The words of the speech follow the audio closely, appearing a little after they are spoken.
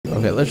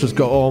Okay, let's just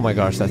go. Oh my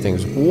gosh, that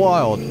thing's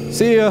wild.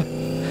 See ya.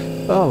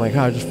 Oh my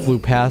god, I just flew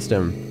past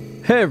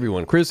him. Hey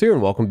everyone, Chris here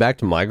and welcome back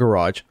to my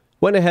garage.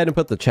 Went ahead and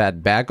put the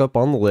chat back up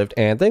on the lift,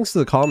 and thanks to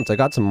the comments, I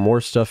got some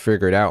more stuff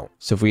figured out.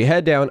 So if we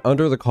head down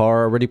under the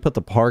car, I already put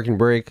the parking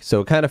brake,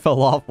 so it kind of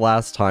fell off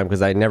last time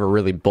because I never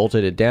really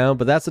bolted it down,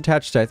 but that's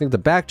attached to, I think, the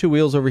back two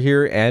wheels over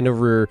here and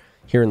over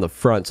here in the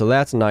front, so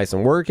that's nice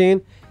and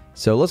working.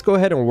 So let's go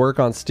ahead and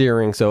work on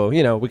steering so,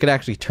 you know, we could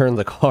actually turn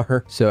the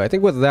car. So I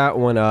think with that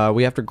one,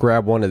 we have to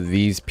grab one of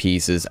these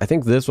pieces. I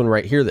think this one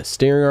right here, the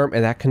steering arm,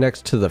 and that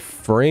connects to the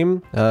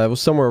frame. It was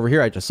somewhere over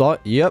here. I just saw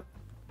it. Yep.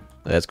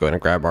 Let's go ahead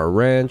and grab our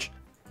wrench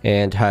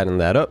and tighten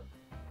that up.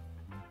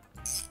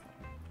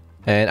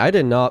 And I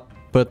did not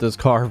put this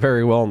car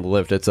very well in the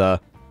lift. It's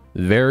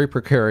very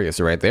precarious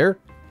right there.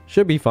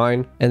 Should be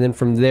fine. And then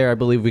from there, I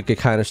believe we could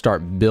kind of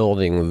start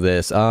building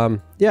this.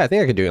 Yeah, I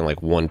think I could do it in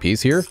like one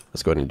piece here.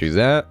 Let's go ahead and do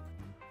that.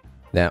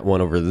 That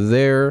one over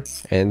there.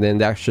 And then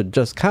that should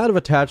just kind of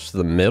attach to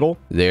the middle.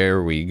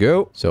 There we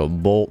go. So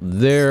bolt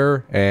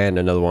there and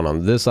another one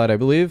on this side, I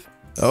believe.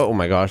 Oh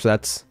my gosh,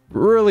 that's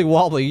really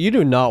wobbly. You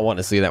do not want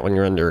to see that when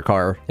you're under a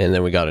car. And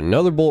then we got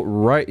another bolt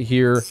right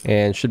here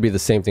and should be the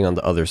same thing on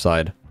the other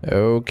side.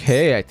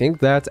 Okay, I think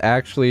that's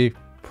actually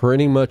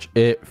pretty much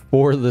it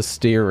for the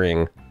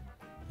steering.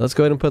 Let's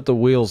go ahead and put the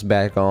wheels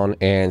back on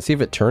and see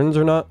if it turns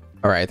or not.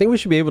 All right, I think we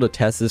should be able to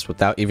test this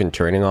without even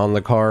turning on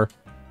the car.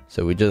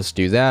 So we just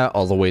do that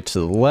all the way to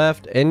the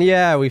left. And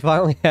yeah, we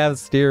finally have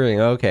steering.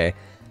 Okay.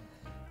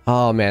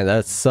 Oh man,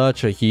 that's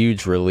such a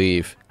huge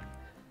relief.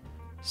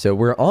 So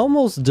we're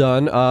almost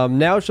done.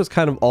 Now it's just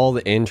kind of all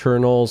the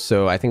internals.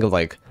 So I think of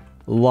like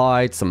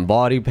lights, some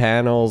body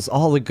panels,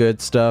 all the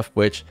good stuff,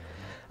 which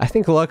I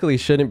think luckily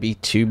shouldn't be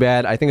too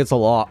bad. I think it's a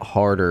lot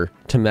harder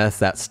to mess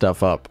that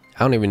stuff up.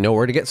 I don't even know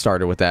where to get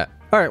started with that.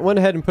 All right, went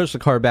ahead and pushed the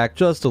car back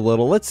just a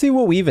little. Let's see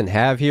what we even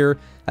have here.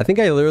 I think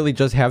I literally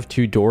just have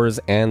two doors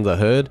and the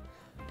hood.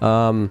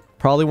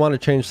 Probably want to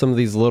change some of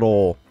these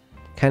little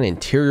kind of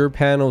interior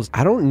panels.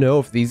 I don't know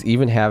if these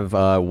even have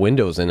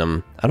windows in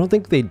them. I don't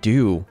think they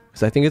do,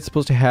 because I think it's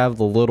supposed to have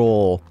the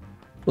little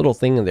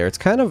thing in there.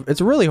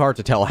 It's really hard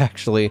to tell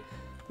actually.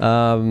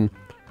 I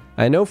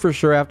know for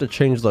sure I have to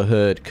change the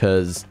hood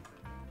because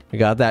we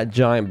got that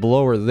giant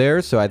blower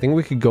there, so I think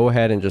we could go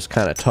ahead and just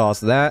kind of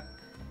toss that.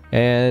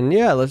 And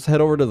yeah, let's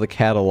head over to the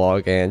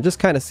catalog and just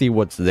kind of see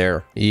what's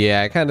there.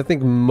 Yeah, I kind of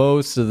think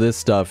most of this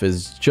stuff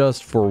is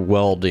just for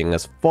welding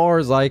as far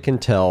as I can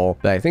tell.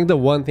 But I think the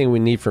one thing we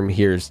need from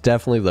here is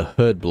definitely the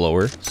hood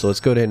blower. So let's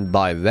go ahead and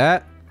buy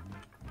that.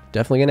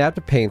 Definitely gonna have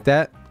to paint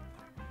that,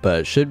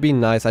 but it should be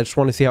nice. I just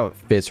want to see how it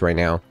fits right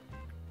now.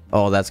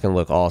 Oh, that's gonna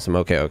look awesome.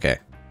 Okay.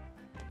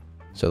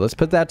 So let's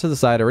put that to the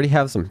side. I already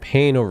have some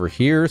paint over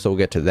here, so we'll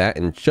get to that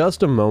in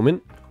just a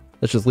moment.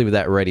 Let's just leave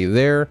that ready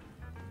there.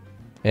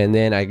 And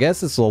then I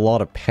guess it's a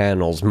lot of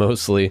panels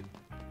mostly.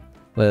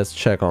 Let's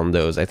check on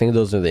those. I think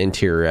those are the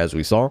interior as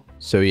we saw.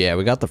 So yeah,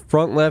 we got the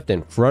front left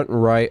and front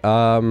right.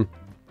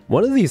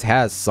 One of these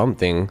has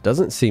something.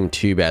 Doesn't seem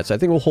too bad. So I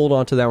think we'll hold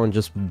on to that one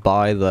just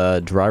by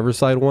the driver's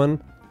side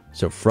one.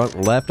 So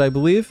front left, I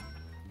believe.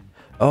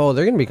 Oh,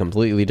 they're going to be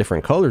completely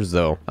different colors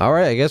though. All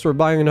right, I guess we're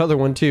buying another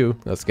one too.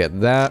 Let's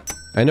get that.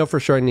 I know for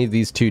sure I need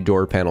these two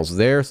door panels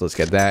there. So let's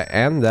get that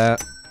and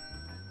that.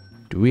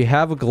 Do we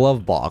have a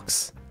glove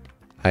box?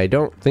 I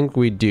don't think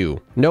we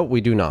do. Nope, we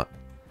do not.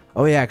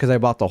 Oh yeah, because I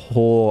bought the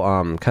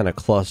whole kind of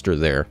cluster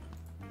there.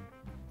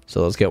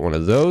 So let's get one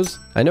of those.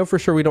 I know for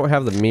sure we don't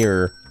have the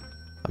mirror.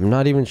 I'm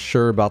not even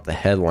sure about the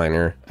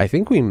headliner. I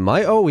think we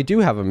might. Oh, we do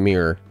have a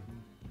mirror.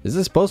 Is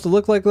this supposed to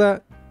look like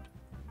that?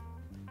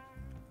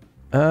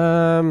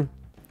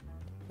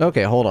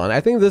 Okay, hold on.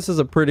 I think this is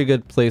a pretty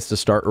good place to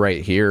start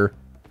right here.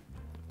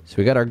 So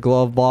we got our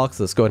glove box.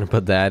 Let's go ahead and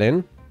put that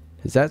in.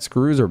 Is that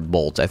screws or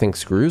bolts? I think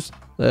screws.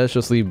 Let's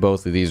just leave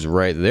both of these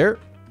right there.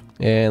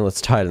 And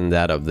let's tighten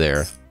that up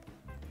there.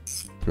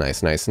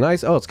 Nice.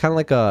 Oh, it's kind of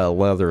like a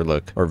leather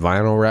look or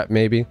vinyl wrap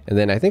maybe. And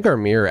then I think our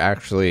mirror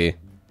actually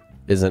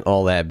isn't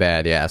all that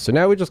bad. Yeah, so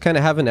now we just kind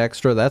of have an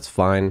extra. That's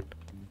fine.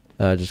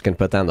 Just gonna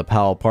put down the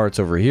Powell parts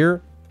over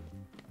here.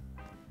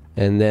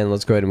 And then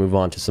let's go ahead and move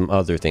on to some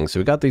other things.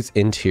 So we got these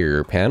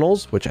interior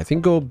panels, which I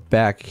think go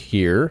back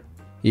here.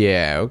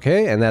 Yeah,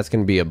 okay. And that's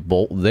gonna be a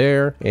bolt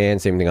there.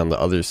 And same thing on the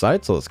other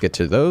side. So let's get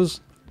to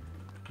those.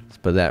 Let's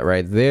put that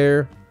right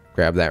there.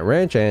 Grab that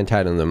wrench and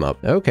tighten them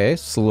up. Okay,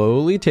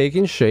 slowly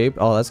taking shape.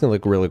 Oh, that's gonna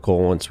look really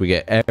cool once we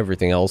get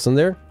everything else in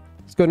there.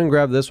 Let's go ahead and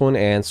grab this one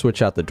and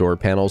switch out the door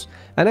panels.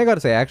 And I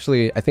gotta say,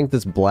 actually, I think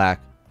this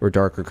black or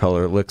darker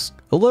color looks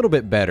a little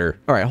bit better.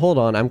 All right, hold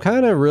on. I'm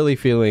kind of really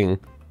feeling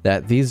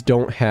that these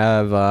don't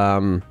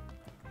have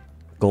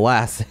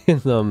glass in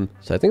them.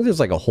 So I think there's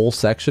like a whole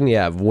section,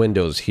 yeah, of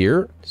windows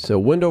here. So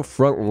window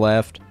front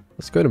left.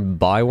 Let's go ahead and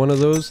buy one of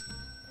those.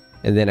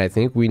 And then I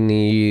think we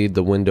need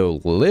the window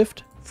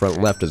lift,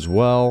 front left as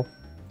well.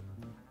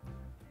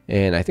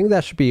 And I think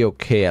that should be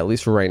okay, at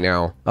least for right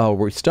now. Oh,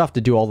 we still have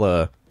to do all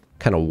the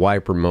kind of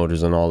wiper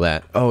motors and all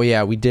that. Oh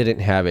yeah, we didn't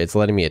have it. It's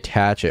letting me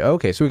attach it.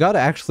 Okay, so we got to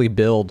actually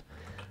build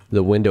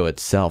the window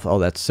itself. Oh,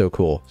 that's so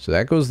cool. So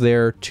that goes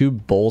there. 2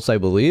 bolts, I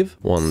believe.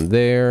 One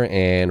there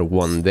and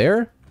one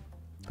there.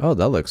 Oh,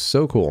 that looks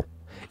so cool.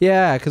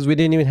 Yeah, because we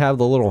didn't even have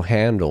the little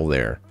handle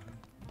there.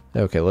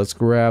 Okay, let's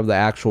grab the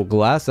actual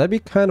glass. That'd be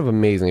kind of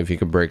amazing if you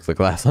could break the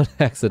glass on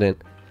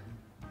accident.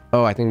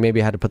 Oh, I think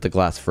maybe I had to put the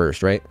glass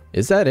first, right?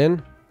 Is that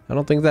in? I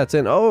don't think that's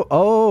in.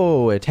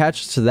 Oh, it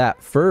attaches to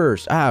that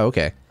first. Ah,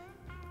 okay.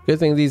 Good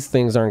thing these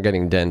things aren't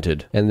getting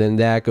dented. And then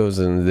that goes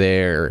in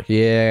there.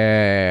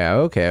 Yeah,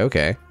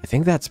 okay. I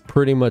think that's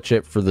pretty much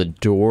it for the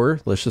door.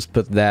 Let's just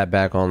put that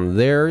back on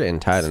there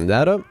and tighten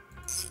that up.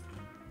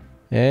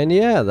 And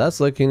yeah, that's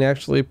looking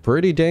actually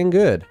pretty dang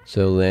good.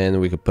 So then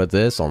we could put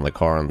this on the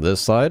car on this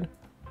side.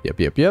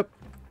 Yep.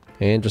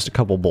 And just a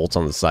couple bolts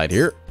on the side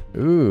here.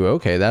 Ooh,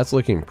 okay, that's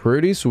looking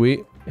pretty sweet.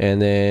 And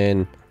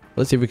then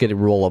let's see if we could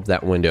roll up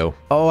that window.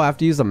 Oh, I have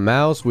to use the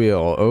mouse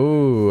wheel.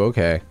 Oh,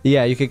 okay.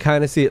 Yeah, you could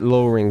kind of see it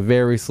lowering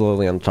very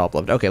slowly on the top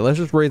left. Okay, let's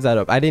just raise that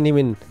up. I didn't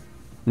even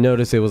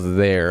notice it was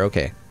there.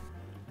 Okay.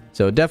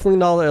 So definitely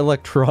not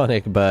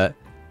electronic, but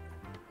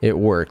it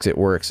works.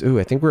 Ooh,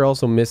 I think we're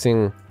also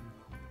missing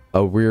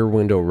a rear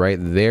window right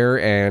there.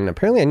 And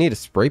apparently I need to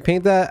spray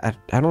paint that.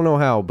 I don't know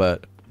how,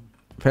 but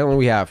apparently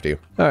we have to.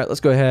 All right, let's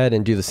go ahead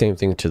and do the same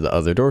thing to the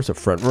other door. So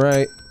front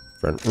right,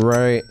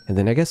 and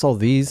then I guess all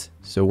these.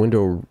 So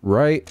window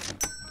right,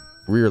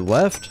 rear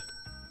left,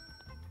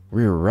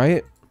 rear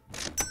right.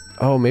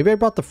 Oh, maybe I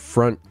brought the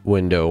front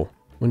window.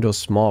 Window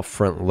small,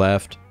 front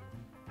left.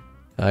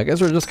 I guess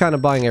we're just kind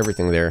of buying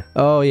everything there.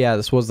 Oh yeah,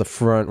 this was the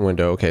front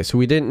window. Okay, so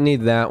we didn't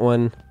need that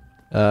one.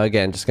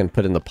 Again, just gonna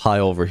put in the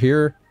pile over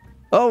here.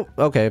 Oh,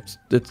 okay,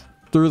 it's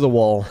through the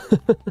wall.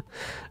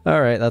 All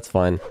right, that's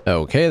fine.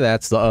 Okay,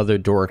 that's the other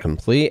door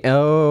complete.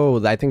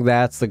 Oh, I think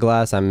that's the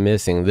glass I'm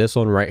missing. This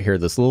one right here,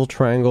 this little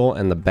triangle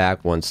and the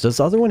back ones. Does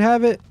the other one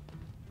have it?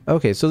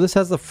 Okay, so this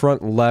has the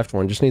front left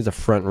one, just needs a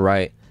front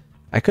right.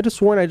 I could have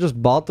sworn I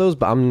just bought those,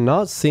 but I'm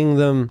not seeing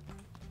them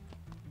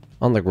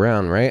on the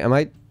ground,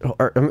 right?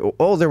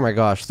 Oh, there, my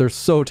gosh, they're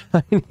so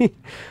tiny.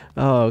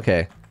 Oh,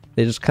 okay.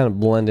 They just kind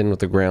of blend in with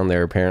the ground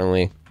there,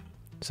 apparently.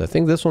 So I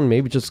think this one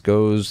maybe just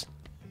goes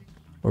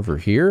over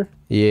here.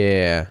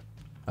 Yeah.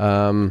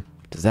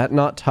 Does that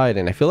not tie it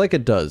in? I feel like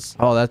it does.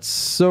 Oh, that's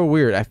so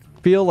weird. I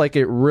feel like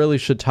it really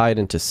should tie it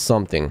into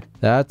something.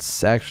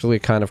 That's actually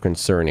kind of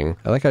concerning.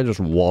 I just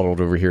waddled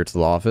over here to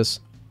the office.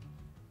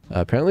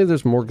 Apparently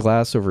there's more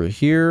glass over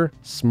here.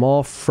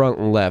 Small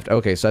front left.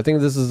 Okay, so I think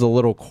this is the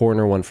little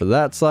corner one for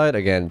that side.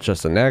 Again,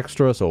 just an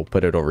extra, so we'll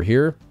put it over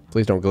here.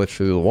 Please don't glitch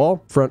through the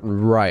wall. Front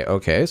right.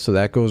 Okay, so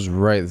that goes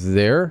right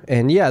there.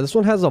 And yeah, this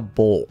one has a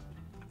bolt.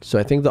 So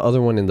I think the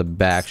other one in the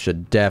back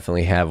should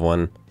definitely have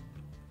one.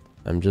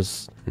 I'm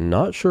just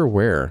not sure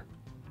where.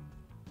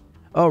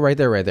 Oh, right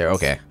there.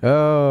 Okay.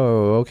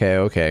 Oh,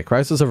 okay.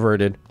 Crisis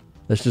averted.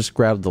 Let's just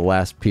grab the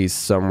last piece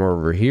somewhere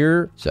over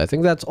here. So I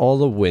think that's all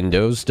the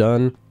windows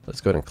done. Let's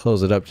go ahead and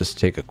close it up just to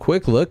take a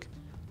quick look.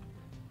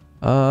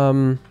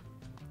 Why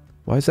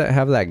does that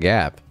have that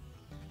gap?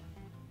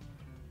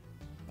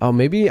 Oh,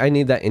 maybe I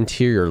need that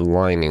interior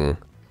lining.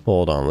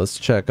 Hold on, let's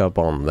check up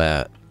on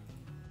that.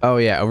 Oh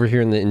yeah, over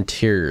here in the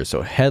interior,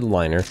 so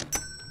headliner.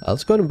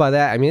 Let's go ahead and buy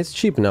that. I mean, it's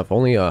cheap enough,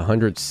 only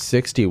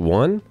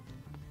 161.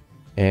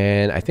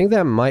 And I think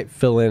that might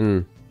fill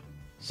in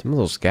some of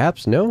those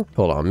gaps. No?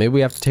 Hold on, maybe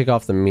we have to take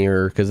off the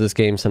mirror because this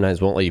game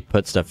sometimes won't let you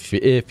put stuff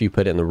if you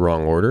put it in the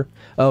wrong order.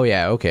 Oh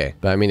yeah, okay.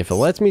 But I mean, if it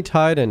lets me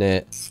tighten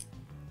it,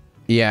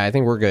 yeah, I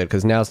think we're good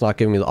because now it's not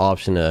giving me the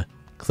option to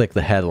click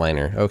the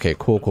headliner. Okay,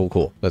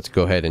 cool. Let's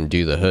go ahead and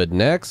do the hood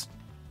next.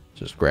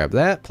 Just grab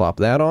that, plop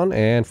that on,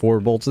 and 4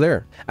 bolts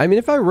there. I mean,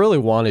 if I really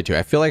wanted to,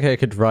 I feel like I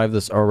could drive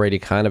this already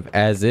kind of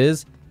as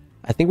is.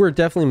 I think we're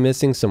definitely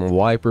missing some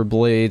wiper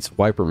blades,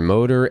 wiper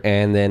motor,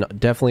 and then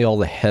definitely all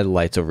the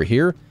headlights over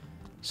here.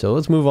 So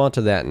let's move on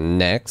to that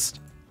next.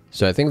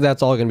 So I think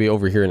that's all going to be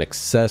over here in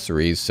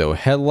accessories. So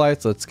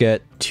headlights, let's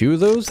get 2 of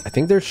those. I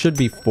think there should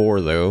be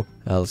 4 though.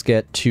 Let's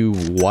get 2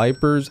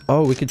 wipers.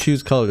 Oh, we could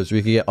choose colors.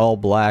 We could get all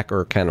black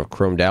or kind of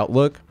chromed out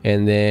look.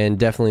 And then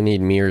definitely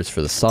need mirrors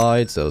for the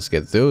sides. So let's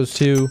get those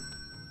 2.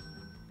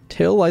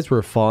 Tail lights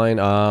were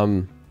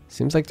fine.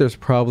 Seems like there's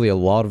probably a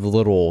lot of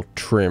little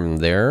trim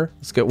there.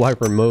 Let's get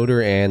wiper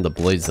motor and the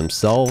blades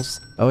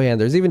themselves. Oh yeah, and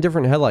there's even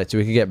different headlights. So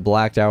we could get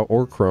blacked out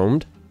or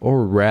chromed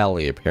or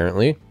rally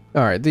apparently.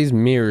 All right, these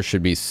mirrors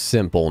should be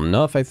simple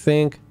enough, I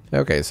think.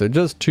 Okay, so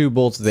just 2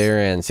 bolts there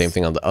and same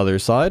thing on the other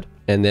side.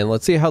 And then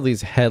let's see how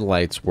these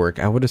headlights work.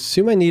 I would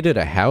assume I needed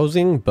a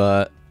housing,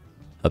 but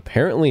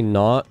apparently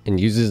not, and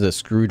uses a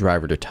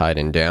screwdriver to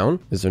tighten down.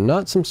 Is there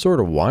not some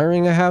sort of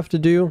wiring I have to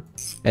do?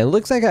 And it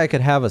looks like I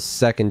could have a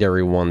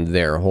secondary one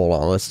there. Hold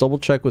on, let's double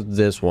check with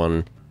this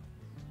one.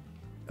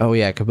 Oh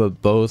yeah, I could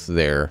put both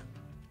there.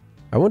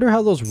 I wonder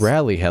how those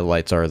rally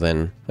headlights are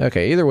then.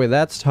 Okay, either way,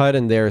 that's tied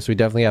in there, so we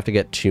definitely have to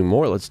get 2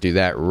 more. Let's do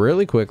that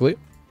really quickly.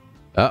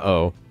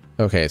 Uh-oh.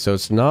 Okay, so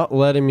it's not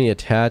letting me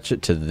attach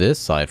it to this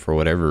side for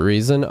whatever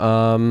reason.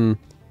 Oh,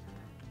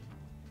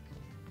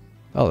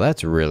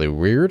 that's really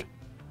weird.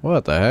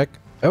 What the heck?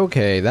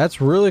 Okay,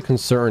 that's really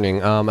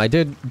concerning. I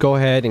did go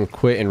ahead and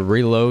quit and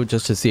reload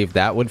just to see if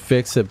that would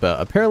fix it, but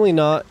apparently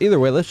not. Either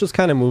way, let's just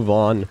kind of move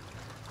on.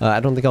 I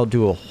don't think I'll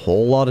do a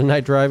whole lot of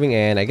night driving,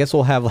 and I guess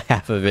we'll have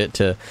half of it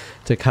to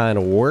kind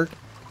of work.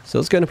 So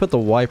let's go ahead and put the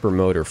wiper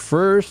motor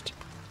first.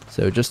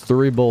 So just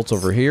 3 bolts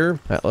over here.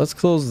 All right, let's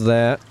close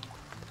that.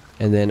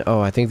 And then, oh,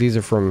 I think these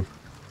are from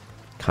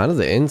kind of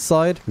the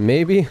inside,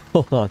 maybe?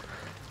 Hold on.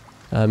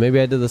 Maybe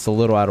I did this a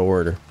little out of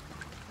order.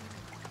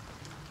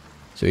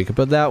 So you can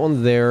put that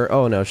one there.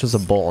 Oh no, it's just a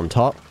bolt on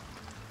top.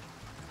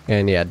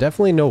 And yeah,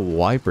 definitely no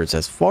wipers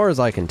as far as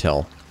I can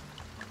tell.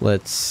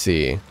 Let's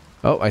see.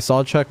 Oh, I saw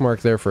a check mark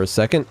there for a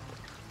second.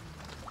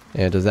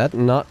 And does that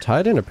not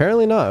tie it in?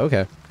 Apparently not.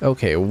 Okay.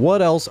 Okay,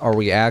 what else are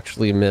we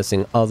actually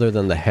missing other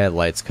than the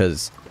headlights?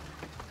 Because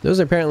those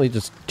apparently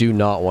just do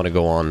not want to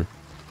go on.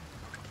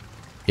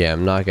 Yeah,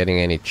 I'm not getting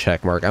any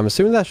check mark. I'm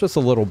assuming that's just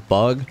a little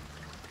bug.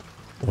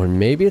 Or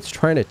maybe it's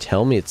trying to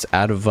tell me it's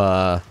out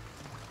of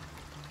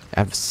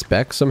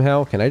spec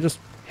somehow. Can I just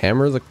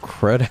hammer the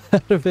crud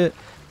out of it?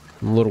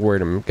 I'm a little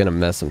worried I'm gonna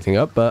mess something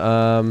up,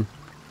 but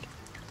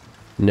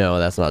no,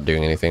 that's not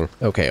doing anything.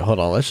 Okay, hold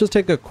on. Let's just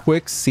take a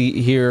quick seat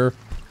here.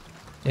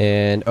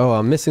 And oh,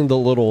 I'm missing the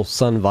little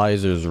sun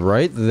visors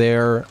right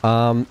there.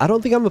 I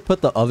don't think I'm gonna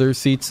put the other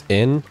seats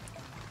in.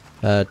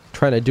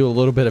 Trying to do a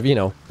little bit of, you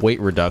know, weight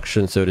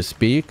reduction, so to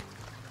speak.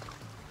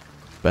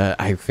 But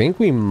I think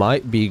we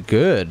might be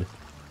good.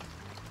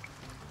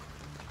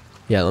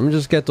 Yeah, let me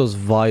just get those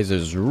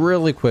visors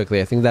really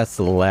quickly. I think that's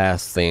the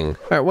last thing.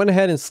 All right, went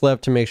ahead and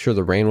slept to make sure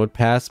the rain would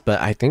pass,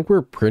 but I think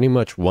we're pretty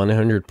much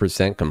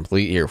 100%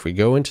 complete here. If we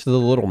go into the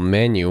little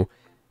menu,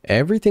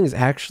 everything's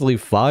actually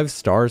 5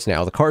 stars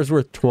now. The car's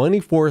worth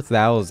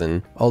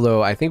 24,000.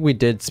 Although I think we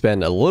did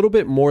spend a little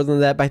bit more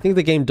than that, but I think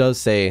the game does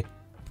say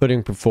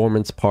putting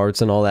performance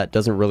parts and all that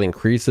doesn't really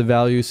increase the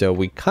value. So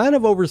we kind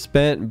of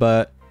overspent,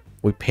 but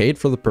we paid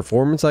for the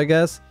performance, I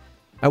guess.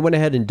 I went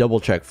ahead and double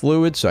checked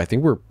fluids, so I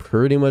think we're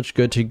pretty much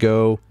good to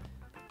go.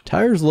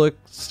 Tires look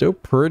still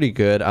pretty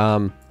good.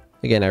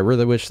 Again, I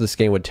really wish this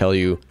game would tell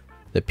you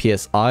the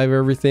PSI of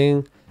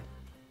everything.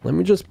 Let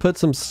me just put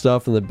some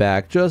stuff in the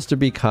back just to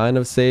be kind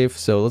of safe.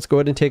 So let's go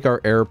ahead and take our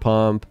air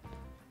pump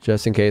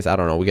just in case, I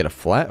don't know, we get a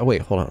flat. Oh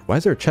wait, hold on. Why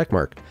is there a check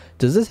mark?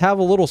 Does this have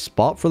a little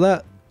spot for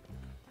that?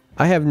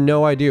 I have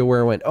no idea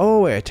where it went.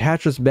 Oh, it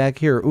attaches back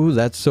here. Ooh,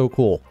 that's so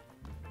cool.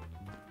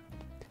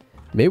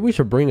 Maybe we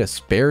should bring a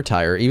spare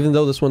tire, even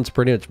though this one's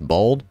pretty much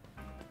bald.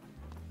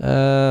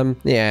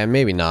 Yeah,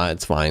 maybe not.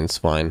 It's fine. It's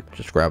fine.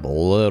 Just grab a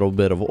little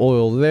bit of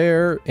oil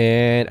there.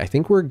 And I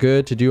think we're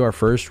good to do our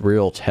first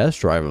real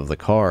test drive of the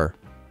car.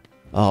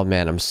 Oh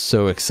man, I'm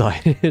so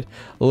excited.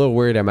 A little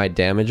worried I might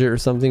damage it or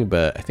something,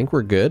 but I think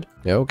we're good.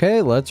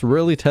 Okay, let's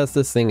really test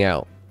this thing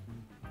out.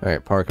 All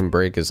right, park and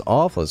brake is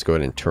off. Let's go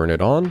ahead and turn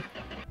it on.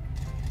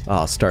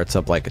 Oh, starts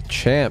up like a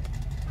champ.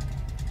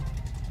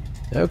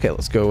 Okay,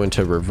 let's go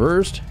into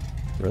reversed.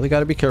 Really got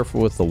to be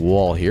careful with the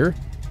wall here.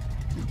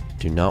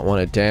 Do not want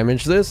to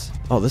damage this.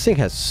 Oh, this thing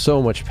has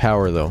so much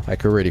power though. I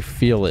can already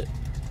feel it.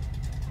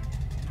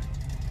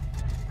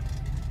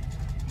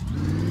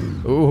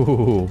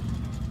 Ooh.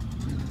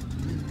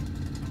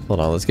 Hold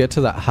on, let's get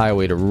to that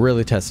highway to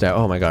really test out.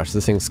 Oh my gosh,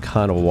 this thing's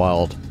kind of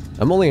wild.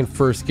 I'm only in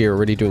first gear,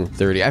 already doing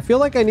 30. I feel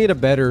like I need a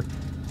better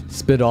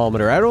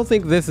speedometer. I don't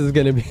think this is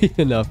going to be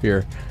enough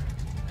here.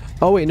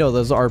 Oh wait, no,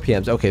 those are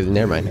RPMs. Okay,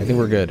 never mind. I think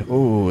we're good.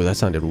 Ooh, that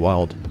sounded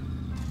wild.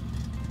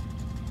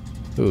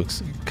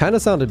 Oops, kind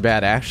of sounded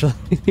bad actually.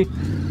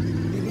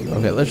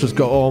 Okay, let's just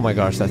go. Oh my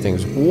gosh, that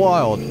thing's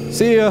wild.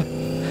 See ya.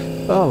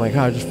 Oh my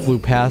god, I just flew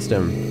past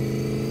him.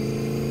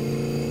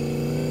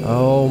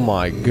 Oh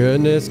my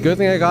goodness. Good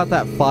thing I got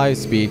that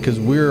 5-speed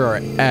because we are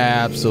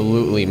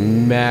absolutely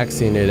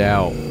maxing it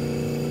out.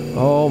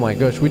 Oh my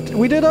gosh,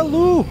 we did a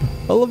loop.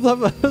 I love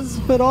that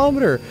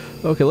speedometer.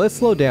 Okay, let's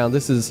slow down.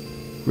 This is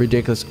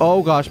ridiculous.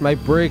 Oh gosh, my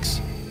brakes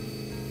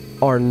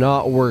are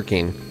not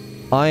working.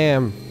 I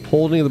am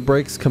holding the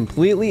brakes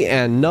completely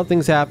and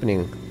nothing's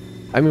happening.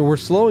 I mean, we're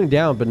slowing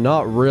down, but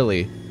not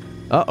really.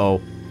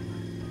 Uh-oh.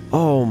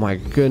 Oh my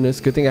goodness.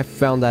 Good thing I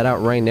found that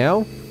out right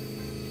now.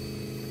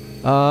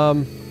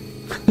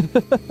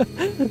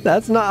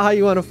 That's not how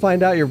you want to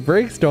find out your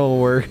brakes don't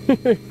work.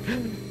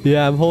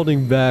 Yeah, I'm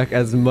holding back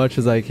as much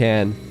as I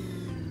can.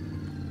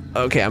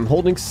 Okay, I'm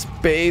holding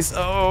space.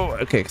 Oh,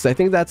 okay, because I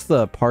think that's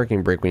the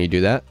parking brake when you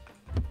do that.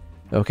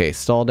 Okay,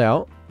 stalled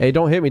out. Hey,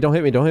 don't hit me, don't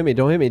hit me, don't hit me,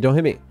 don't hit me, don't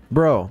hit me.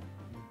 Bro.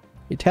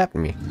 He tapped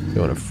me.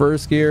 Going to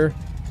first gear.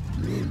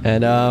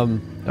 And,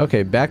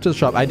 okay, back to the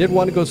shop. I did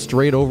want to go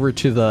straight over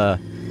to the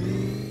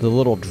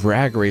little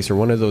drag race or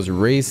one of those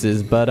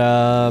races, but,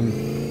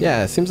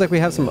 yeah, it seems like we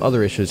have some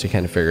other issues to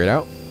kind of figure it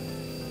out.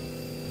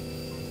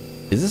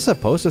 Is this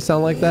supposed to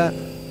sound like that?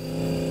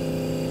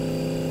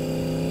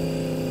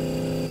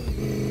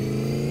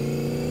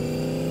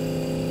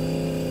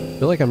 I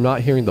feel like I'm not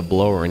hearing the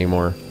blower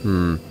anymore.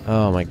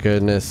 Oh my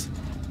goodness.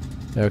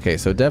 Okay,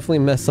 so definitely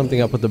messed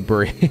something up with the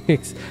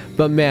brakes.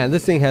 But man,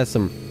 this thing has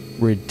some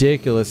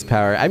ridiculous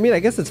power. I mean, I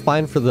guess it's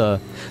fine for the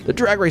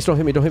drag race. Don't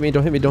hit me, don't hit me,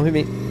 don't hit me, don't hit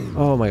me.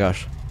 Oh my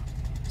gosh.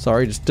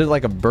 Sorry, just did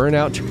like a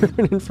burnout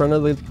turn in front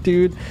of the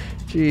dude.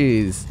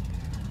 Jeez.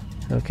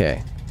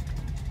 Okay.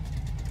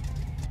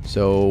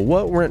 So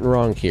what went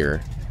wrong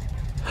here?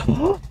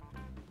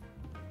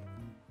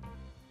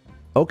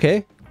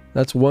 Okay,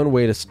 that's one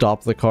way to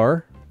stop the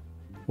car.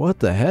 What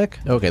the heck?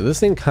 Okay,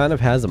 this thing kind of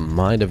has a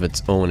mind of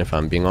its own, if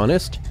I'm being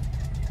honest.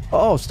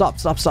 Oh, stop,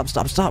 stop, stop,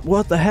 stop, stop.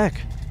 What the heck?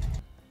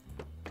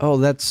 Oh,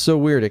 that's so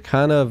weird. It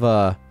kind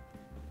of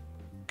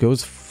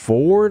goes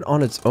forward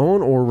on its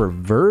own or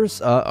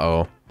reverse.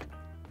 Uh-oh.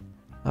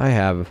 I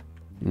have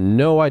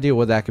no idea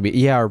what that could be.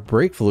 Yeah, our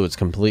brake fluid's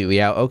completely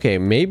out. Okay,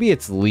 maybe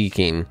it's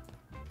leaking.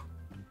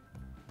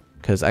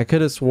 Because I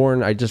could have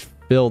sworn I just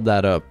filled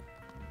that up.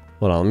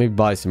 Hold on, let me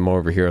buy some more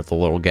over here at the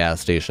little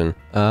gas station.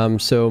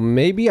 So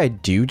maybe I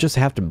do just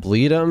have to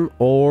bleed them,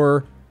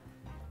 or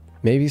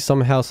maybe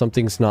somehow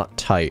something's not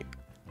tight.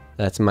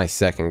 That's my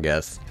second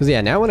guess. Because yeah,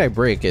 now when I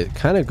brake, it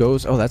kind of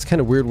goes... Oh, that's kind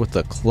of weird with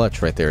the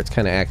clutch right there. It's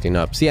kind of acting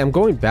up. See, I'm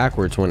going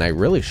backwards when I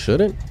really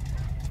shouldn't.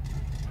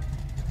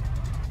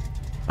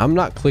 I'm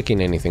not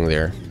clicking anything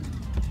there.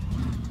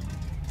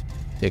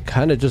 It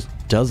kind of just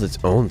does its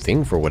own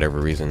thing for whatever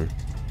reason.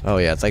 Oh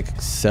yeah, it's like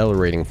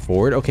accelerating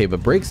forward. Okay,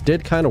 but brakes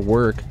did kind of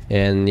work.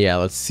 And yeah,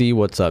 let's see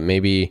what's up.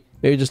 Maybe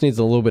it just needs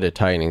a little bit of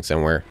tightening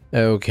somewhere.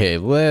 Okay,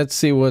 let's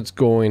see what's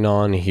going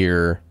on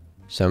here.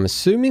 So I'm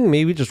assuming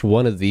maybe just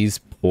one of these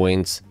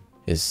points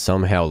is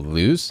somehow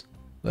loose.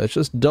 Let's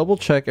just double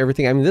check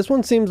everything. I mean, this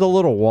one seems a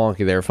little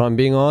wonky there, if I'm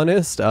being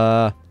honest.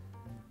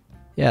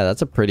 Yeah,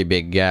 that's a pretty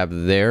big gap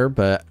there,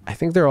 but I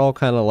think they're all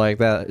kind of like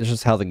that. It's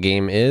just how the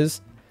game is.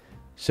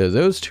 So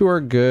those two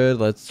are good.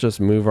 Let's just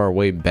move our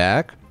way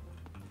back.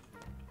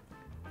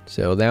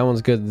 So that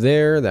one's good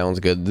there. That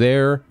one's good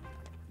there.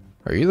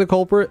 Are you the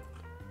culprit?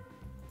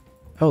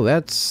 Oh,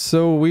 that's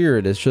so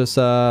weird. It's just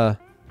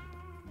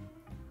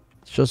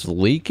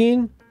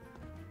leaking.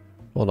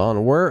 Hold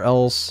on. Where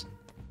else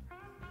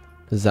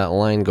does that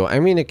line go? I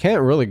mean, it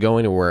can't really go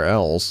anywhere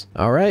else.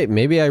 All right.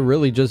 Maybe I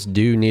really just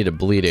do need to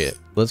bleed it.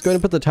 Let's go ahead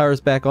and put the tires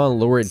back on,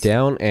 lower it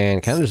down,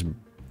 and kind of just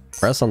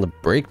press on the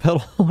brake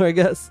pedal, I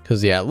guess.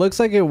 Because yeah, it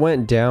looks like it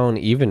went down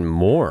even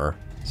more.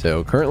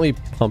 So currently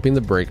pumping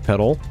the brake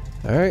pedal.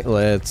 All right,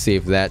 let's see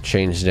if that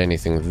changed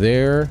anything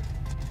there.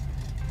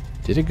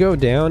 Did it go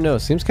down? No,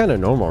 it seems kind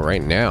of normal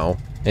right now.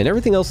 And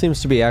everything else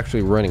seems to be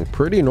actually running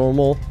pretty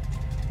normal.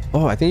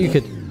 Oh, I think you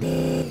could...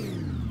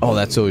 Oh,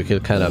 that's so we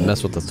could kind of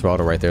mess with the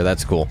throttle right there.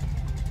 That's cool.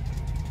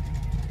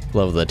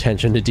 Love the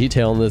attention to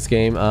detail in this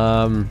game.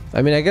 I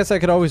mean, I guess I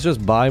could always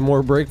just buy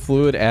more brake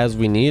fluid as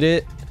we need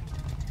it.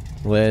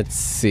 Let's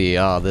see.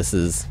 Oh, this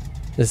is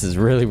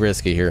really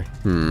risky here.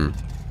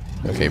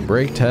 Okay,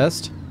 brake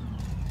test.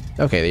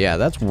 Okay, yeah,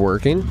 that's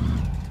working.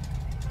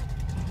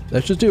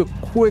 Let's just do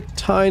a quick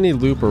tiny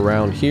loop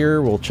around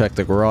here. We'll check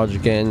the garage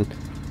again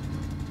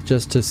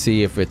just to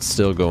see if it's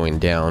still going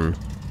down.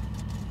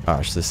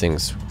 Gosh, this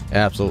thing's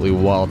absolutely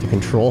wild to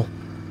control.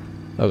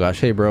 Oh gosh,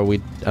 hey bro, I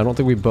don't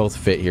think we both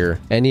fit here.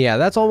 And yeah,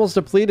 that's almost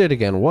depleted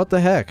again. What the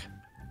heck?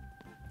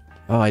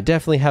 Oh, I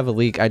definitely have a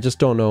leak. I just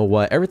don't know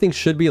what. Everything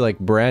should be like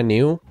brand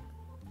new.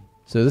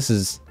 So this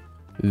is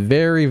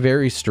very,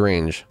 very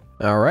strange.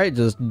 All right,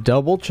 just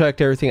double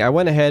checked everything. I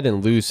went ahead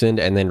and loosened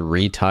and then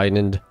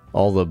retightened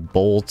all the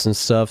bolts and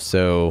stuff.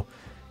 So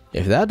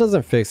if that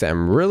doesn't fix it,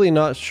 I'm really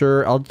not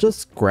sure. I'll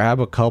just grab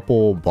a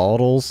couple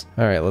bottles.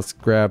 All right, let's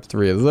grab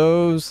 3 of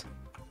those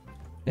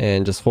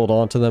and just hold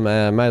on to them.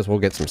 I might as well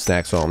get some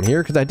snacks while I'm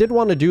here, because I did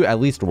want to do at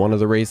least one of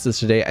the races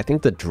today. I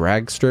think the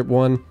drag strip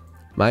one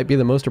might be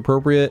the most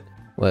appropriate.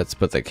 Let's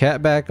put the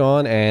cat back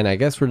on, and I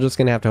guess we're just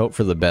gonna have to hope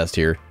for the best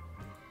here.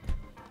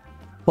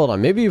 Hold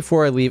on, maybe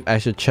before I leave, I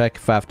should check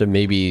if I have to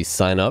maybe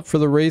sign up for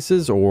the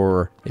races,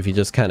 or if you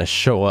just kind of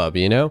show up,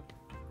 you know?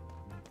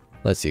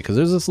 Let's see, because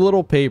there's this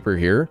little paper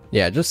here.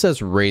 Yeah, it just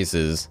says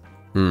races.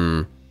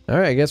 Alright,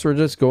 I guess we're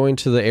just going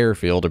to the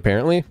airfield,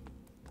 apparently.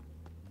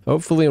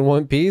 Hopefully in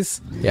one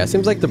piece. Yeah, it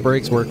seems like the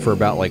brakes work for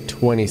about like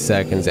 20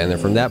 seconds, and then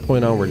from that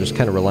point on, we're just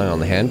kind of relying on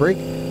the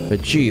handbrake.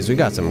 But geez, we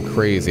got some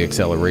crazy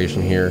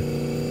acceleration here.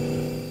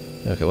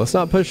 Okay, let's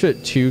not push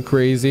it too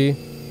crazy.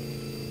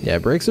 Yeah,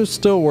 brakes are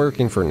still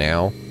working for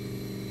now.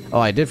 Oh,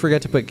 I did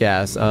forget to put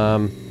gas. I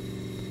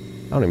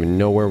don't even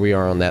know where we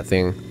are on that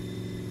thing.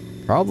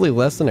 Probably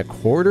less than a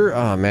quarter?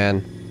 Oh,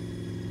 man.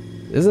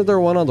 Isn't there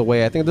one on the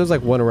way? I think there's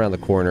like one around the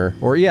corner.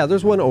 Or yeah,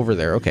 there's one over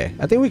there. Okay,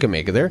 I think we can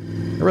make it there.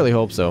 I really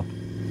hope so.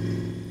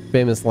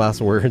 Famous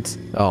last words.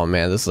 Oh,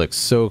 man, this looks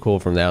so cool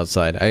from the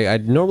outside. I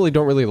normally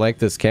don't really like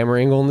this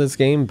camera angle in this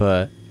game,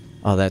 but...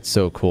 Oh, that's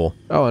so cool.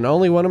 Oh, and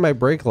only one of my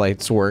brake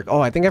lights work.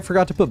 Oh, I think I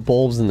forgot to put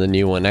bulbs in the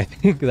new one. I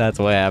think that's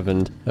what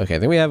happened. Okay, I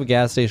think we have a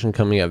gas station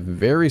coming up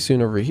very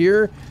soon over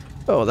here.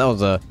 Oh, that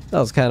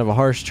was kind of a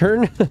harsh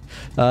turn.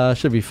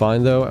 Should be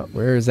fine though.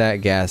 Where is that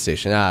gas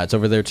station? Ah, it's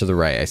over there to the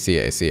right. I see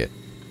it.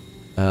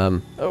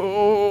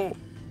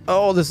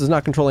 Oh, this is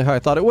not controlling how I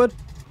thought it would.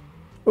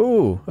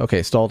 Ooh,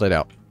 okay, stalled it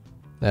out.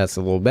 That's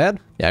a little bad.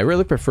 Yeah, I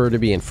really prefer to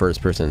be in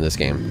first person in this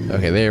game.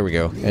 Okay, there we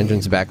go.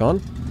 Engine's back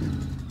on.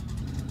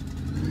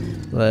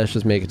 Let's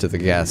just make it to the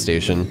gas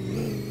station.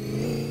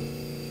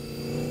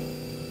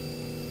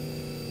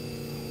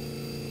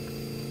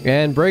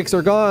 And brakes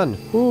are gone.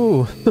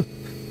 Ooh.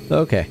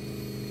 Okay.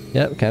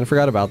 Yep, kind of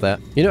forgot about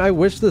that. You know, I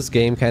wish this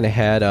game kind of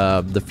had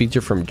the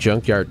feature from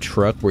Junkyard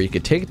Truck where you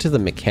could take it to the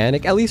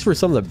mechanic, at least for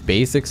some of the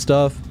basic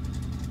stuff,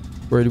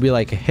 where it'd be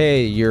like,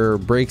 hey, your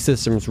brake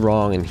system's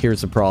wrong and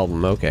here's the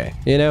problem. Okay,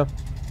 you know?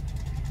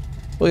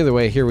 Well, either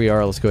way, here we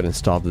are. Let's go ahead and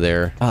stop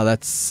there. Oh,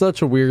 that's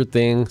such a weird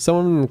thing.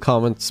 Someone in the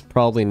comments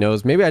probably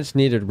knows. Maybe I just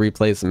needed to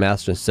replace the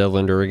master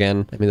cylinder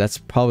again. I mean, that's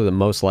probably the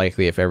most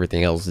likely if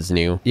everything else is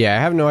new. Yeah,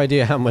 I have no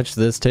idea how much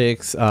this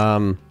takes.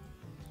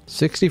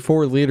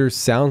 64 liters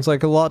sounds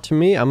like a lot to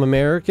me. I'm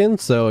American,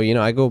 so, you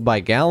know, I go by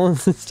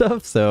gallons and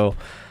stuff. So,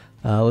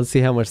 let's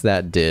see how much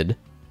that did.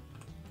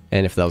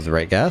 And if that was the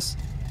right gas.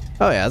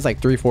 Oh, yeah, it's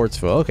like 3/4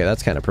 full. Okay,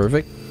 that's kind of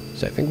perfect.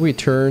 So I think we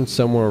turn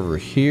somewhere over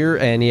here.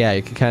 And yeah,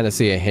 you can kind of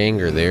see a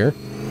hangar there.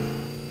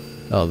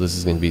 Oh, this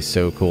is going to be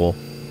so cool.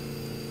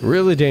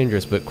 Really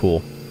dangerous, but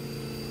cool.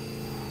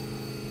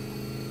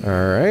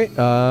 Alright,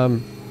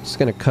 just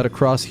going to cut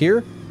across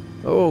here.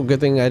 Oh, good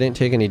thing I didn't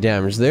take any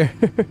damage there.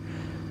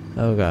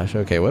 Oh gosh,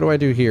 okay, what do I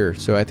do here?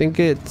 So I think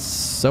it's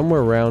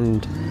somewhere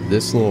around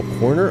this little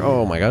corner.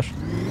 Oh my gosh.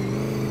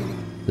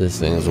 This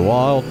thing is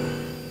wild.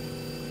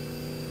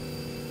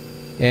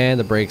 And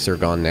the brakes are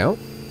gone now.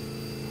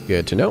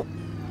 Good to know.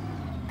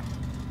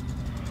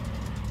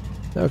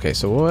 Okay,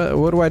 so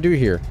what do I do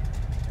here?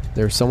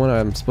 There's someone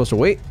I'm supposed to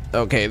wait?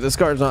 Okay, this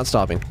car's not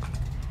stopping.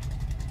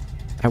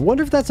 I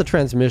wonder if that's a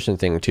transmission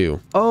thing too.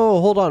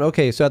 Oh, hold on.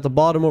 Okay, so at the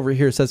bottom over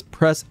here it says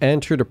press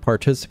enter to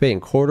participate in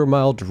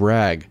quarter-mile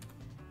drag.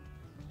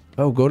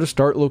 Oh, go to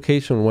start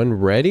location when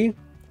ready?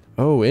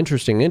 Oh,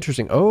 interesting,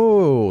 interesting.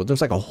 Oh, there's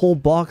like a whole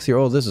box here.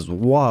 Oh, this is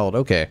wild.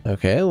 Okay.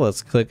 Okay,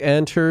 let's click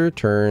enter,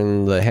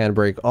 turn the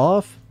handbrake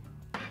off,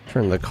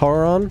 turn the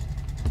car on.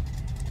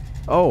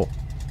 Oh.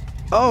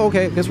 Oh,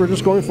 okay. Guess we're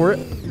just going for it.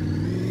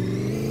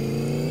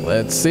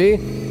 Let's see.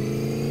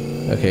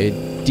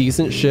 Okay,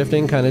 decent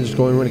shifting, kind of just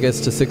going when it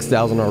gets to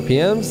 6,000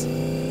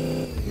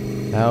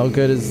 RPMs. How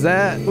good is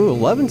that? Ooh,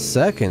 11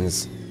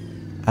 seconds.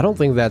 I don't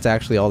think that's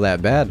actually all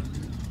that bad.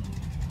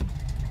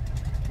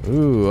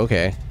 Ooh,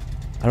 okay.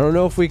 I don't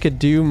know if we could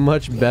do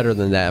much better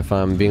than that, if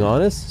I'm being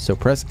honest. So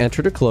press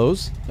enter to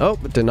close. Oh,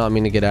 did not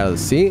mean to get out of the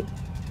seat.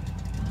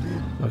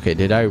 Okay,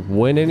 did I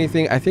win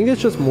anything? I think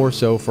it's just more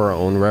so for our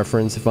own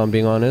reference, if I'm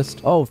being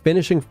honest. Oh,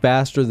 finishing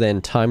faster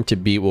than time to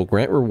beat will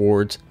grant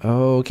rewards.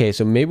 Okay,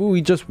 so maybe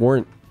we just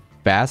weren't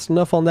fast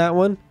enough on that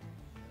one.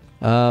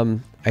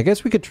 I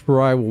guess we could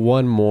try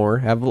one more,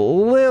 have a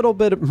little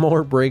bit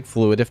more brake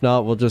fluid. If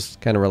not, we'll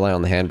just kind of rely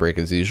on the handbrake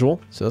as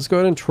usual. So let's go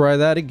ahead and try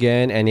that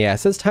again. And yeah, it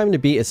says time to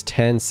beat is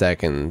 10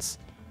 seconds.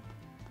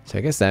 So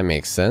I guess that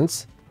makes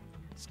sense.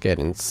 Let's get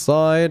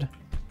inside.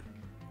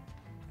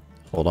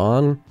 Hold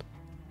on.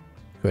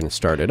 Go ahead and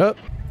start it up.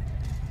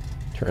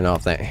 Turn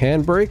off that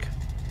handbrake.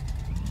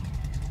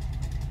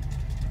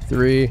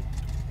 3,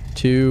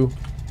 2,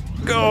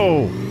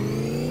 go!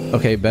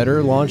 Okay,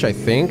 better launch, I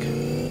think.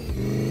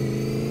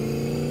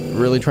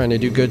 Really trying to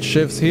do good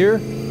shifts here.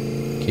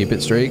 Keep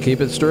it straight,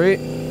 keep it straight.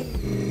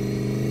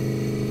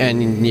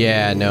 And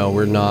yeah, no,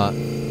 we're not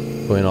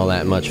going all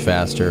that much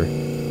faster.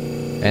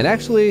 And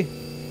actually,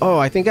 oh,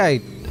 I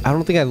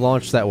don't think I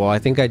launched that well. I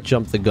think I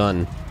jumped the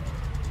gun.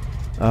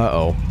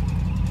 Uh-oh.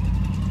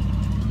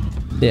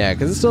 Yeah,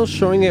 because it's still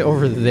showing it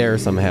over there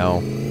somehow.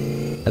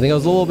 I think I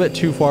was a little bit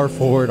too far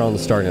forward on the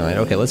starting line.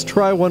 Okay, let's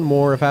try one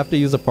more. If I have to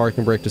use a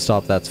parking brake to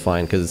stop, that's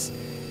fine, because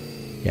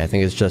yeah, I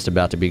think it's just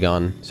about to be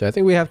gone. So I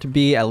think we have to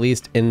be at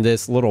least in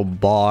this little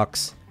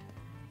box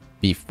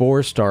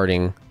before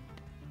starting.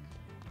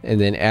 And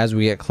then as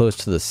we get close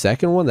to the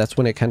second one, that's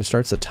when it kind of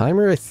starts the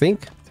timer, I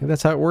think. I think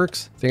that's how it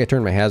works. I think I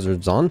turned my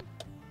hazards on.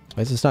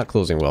 Why is this not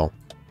closing well?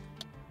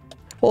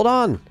 Hold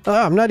on!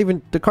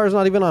 The car's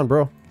not even on,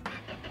 bro.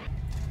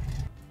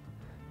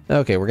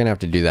 Okay, we're gonna have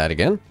to do that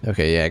again.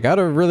 Okay, yeah, I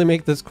gotta really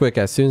make this quick.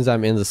 As soon as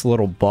I'm in this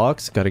little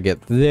box, gotta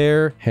get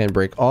there,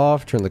 handbrake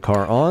off, turn the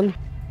car on.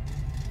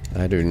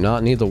 I do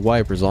not need the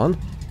wipers on.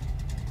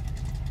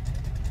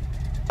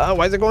 Oh,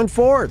 why is it going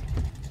forward?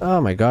 Oh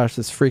my gosh,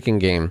 this freaking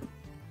game.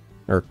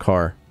 Or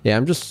car. Yeah,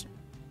 I'm just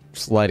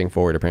sliding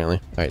forward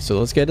apparently. Alright, so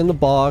let's get in the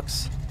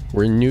box.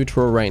 We're in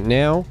neutral right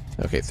now.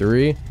 Okay,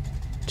 3,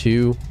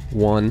 2,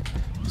 1.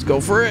 Let's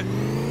go for it.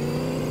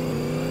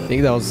 I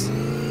think that was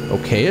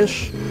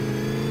okay-ish.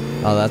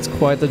 Oh, that's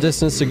quite the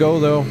distance to go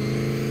though.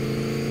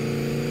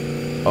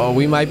 Oh,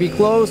 we might be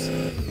close.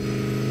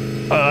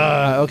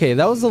 Okay,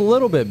 that was a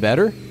little bit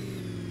better.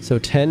 So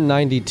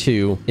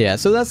 1092. Yeah,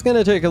 so that's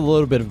gonna take a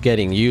little bit of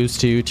getting used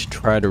to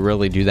try to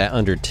really do that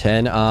under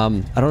 10.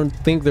 I don't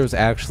think there's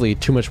actually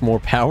too much more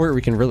power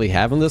we can really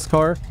have in this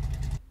car.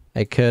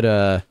 I could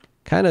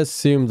kind of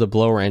assume the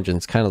blower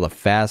engine's kind of the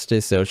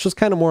fastest, so it's just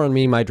kind of more on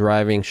me, my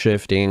driving,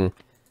 shifting,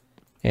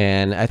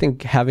 and I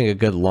think having a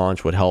good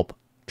launch would help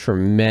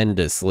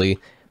tremendously.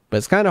 But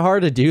it's kind of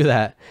hard to do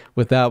that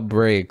without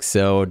brakes,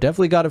 so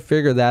definitely got to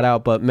figure that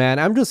out. But man,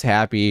 I'm just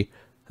happy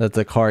that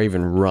the car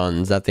even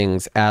runs. That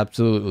thing's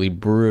absolutely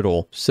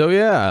brutal. So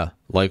yeah,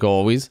 like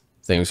always,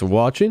 thanks for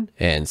watching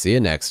and see you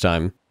next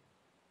time.